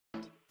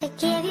I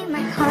gave you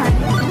my heart.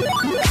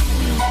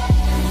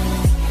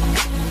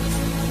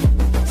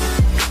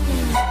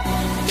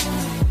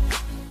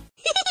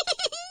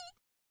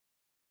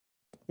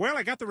 Well,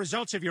 I got the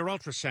results of your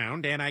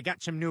ultrasound, and I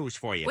got some news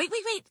for you. Wait.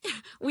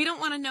 We don't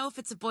want to know if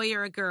it's a boy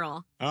or a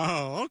girl.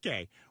 Oh,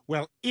 okay.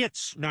 Well,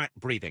 it's not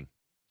breathing.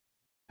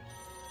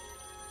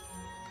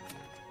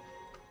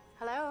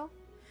 Hello?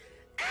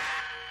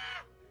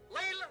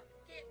 Layla,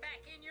 get back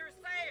in your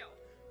cell.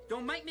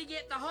 Don't make me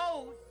get the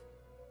hose.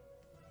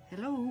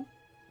 Hello?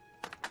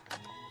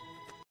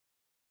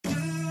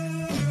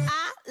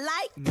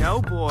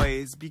 No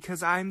boys,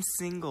 because I'm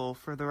single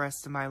for the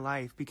rest of my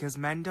life, because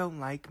men don't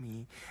like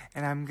me,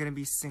 and I'm gonna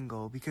be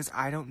single because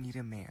I don't need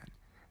a man.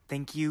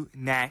 Thank you.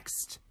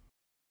 Next.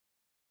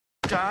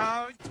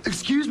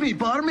 Excuse me,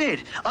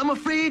 barmaid. I'm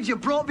afraid you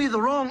brought me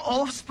the wrong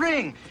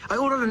offspring. I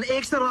ordered an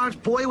extra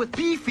large boy with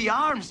beefy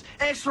arms,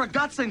 extra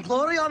guts and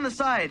glory on the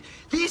side.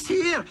 This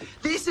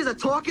is a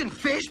talking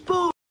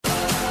fishbowl.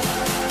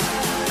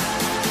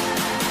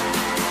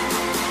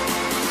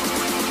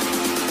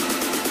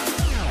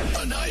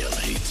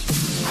 Annihilate.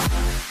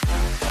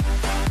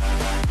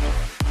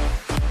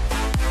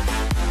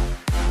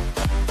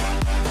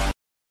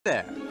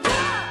 There.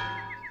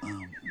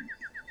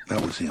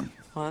 That was him.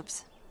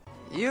 Whoops.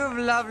 You have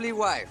a lovely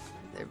wife.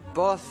 They're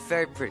both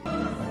very pretty.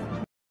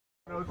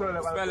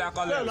 Spell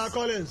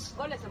Collins.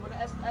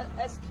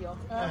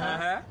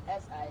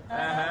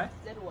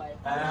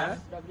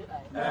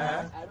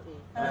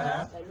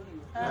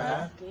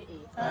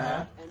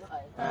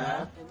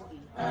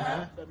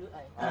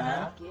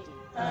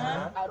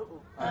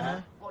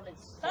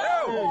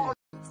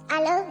 I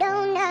love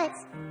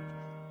donuts,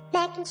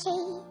 mac and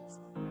cheese.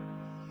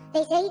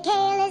 They say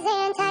kale is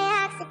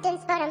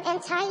antioxidants, but I'm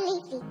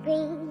anti-leafy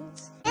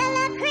greens. I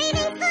love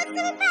cravings for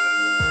some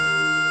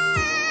fries.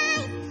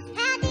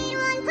 How do you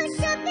want push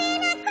up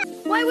in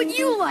a Why would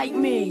you like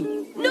me?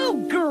 No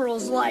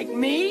girls like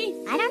me.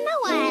 I don't know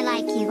why I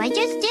like you. I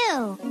just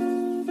do.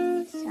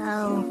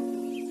 So,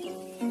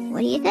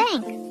 what do you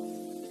think?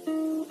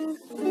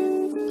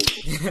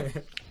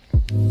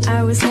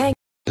 I was hanging.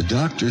 The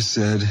doctor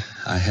said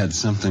I had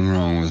something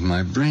wrong with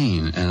my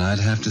brain and I'd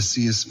have to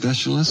see a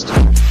specialist.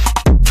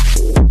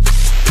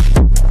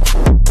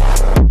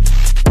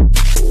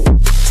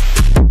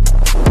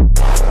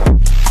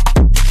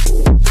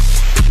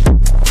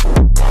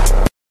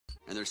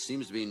 And there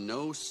seems to be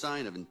no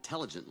sign of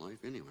intelligent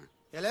life anywhere.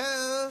 Hello?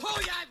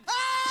 Oh, yeah.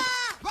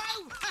 Ah!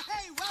 Whoa!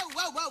 Hey,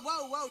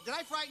 whoa. Did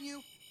I frighten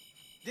you?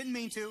 Didn't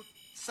mean to.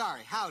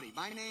 Sorry. Howdy.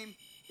 My name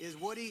is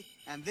Woody,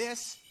 and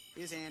this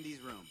is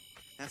Andy's room.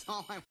 That's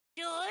all I...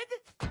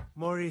 Good.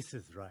 Maurice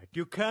is right.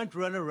 You can't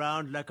run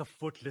around like a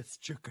footless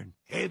chicken.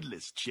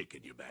 Headless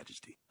chicken, Your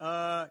Majesty.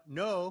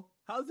 No.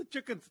 How's a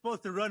chicken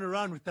supposed to run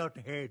around without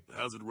a head?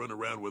 How's it run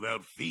around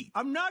without feet?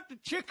 I'm not the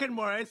chicken,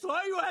 Maurice.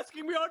 Why are you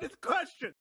asking me all this question?